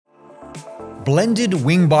Blended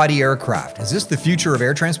wing-body aircraft. Is this the future of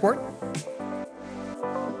air transport?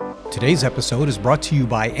 Today's episode is brought to you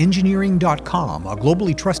by Engineering.com, a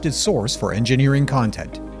globally trusted source for engineering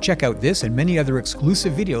content. Check out this and many other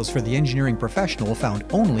exclusive videos for the engineering professional found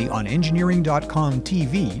only on Engineering.com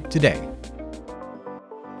TV today.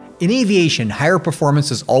 In aviation, higher performance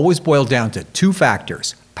is always boiled down to two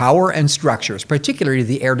factors: power and structures, particularly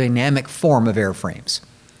the aerodynamic form of airframes.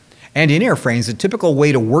 And in airframes, the typical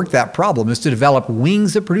way to work that problem is to develop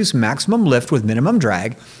wings that produce maximum lift with minimum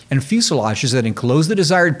drag and fuselages that enclose the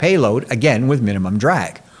desired payload, again with minimum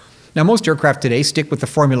drag. Now, most aircraft today stick with the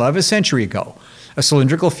formula of a century ago: a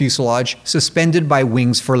cylindrical fuselage suspended by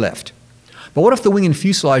wings for lift. But what if the wing and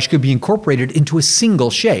fuselage could be incorporated into a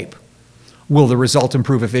single shape? Will the result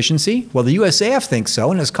improve efficiency? Well, the USAF thinks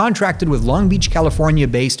so and has contracted with Long Beach,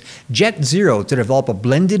 California-based Jet Zero to develop a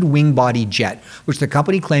blended wing-body jet, which the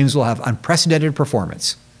company claims will have unprecedented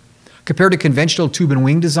performance. Compared to conventional tube and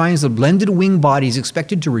wing designs, the blended wing body is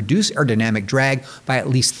expected to reduce aerodynamic drag by at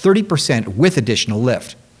least 30% with additional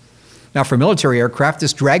lift. Now, for military aircraft,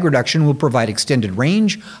 this drag reduction will provide extended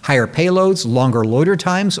range, higher payloads, longer loader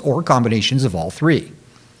times, or combinations of all three.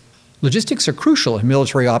 Logistics are crucial in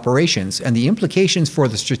military operations, and the implications for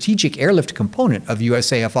the strategic airlift component of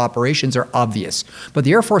USAF operations are obvious, but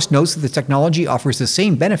the Air Force notes that the technology offers the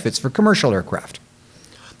same benefits for commercial aircraft.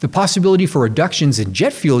 The possibility for reductions in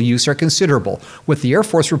jet fuel use are considerable, with the Air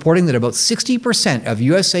Force reporting that about 60% of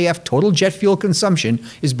USAF total jet fuel consumption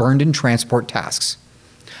is burned in transport tasks.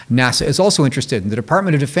 NASA is also interested, and the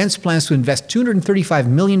Department of Defense plans to invest $235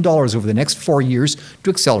 million over the next 4 years to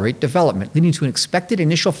accelerate development, leading to an expected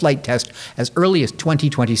initial flight test as early as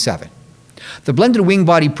 2027. The Blended Wing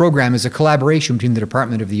Body program is a collaboration between the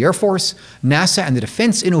Department of the Air Force, NASA, and the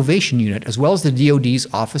Defense Innovation Unit, as well as the DoD's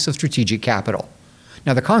Office of Strategic Capital.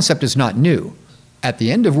 Now, the concept is not new. At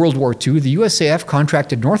the end of World War II, the USAF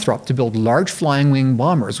contracted Northrop to build large flying wing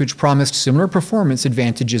bombers, which promised similar performance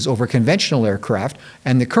advantages over conventional aircraft,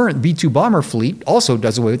 and the current B-2 bomber fleet also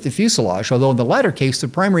does away with the fuselage, although in the latter case, the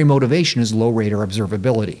primary motivation is low radar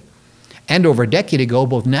observability. And over a decade ago,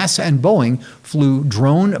 both NASA and Boeing flew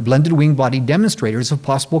drone blended wing body demonstrators of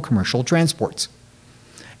possible commercial transports.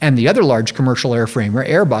 And the other large commercial airframer,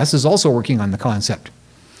 Airbus, is also working on the concept.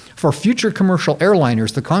 For future commercial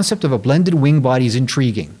airliners, the concept of a blended wing body is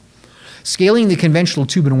intriguing. Scaling the conventional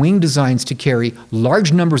tube and wing designs to carry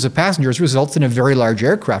large numbers of passengers results in a very large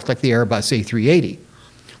aircraft like the Airbus A380.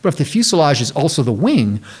 But if the fuselage is also the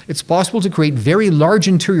wing, it's possible to create very large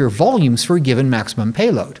interior volumes for a given maximum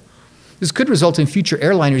payload. This could result in future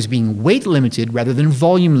airliners being weight limited rather than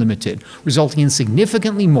volume limited, resulting in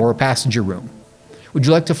significantly more passenger room. Would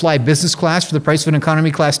you like to fly business class for the price of an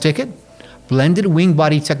economy class ticket? Blended wing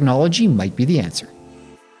body technology might be the answer.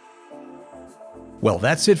 Well,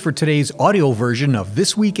 that's it for today's audio version of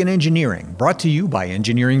This Week in Engineering, brought to you by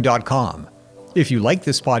Engineering.com. If you like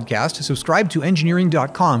this podcast, subscribe to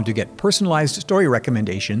Engineering.com to get personalized story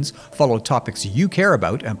recommendations, follow topics you care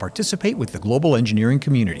about, and participate with the global engineering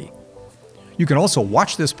community. You can also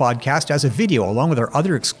watch this podcast as a video along with our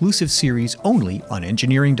other exclusive series only on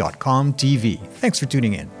Engineering.com TV. Thanks for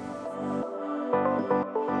tuning in.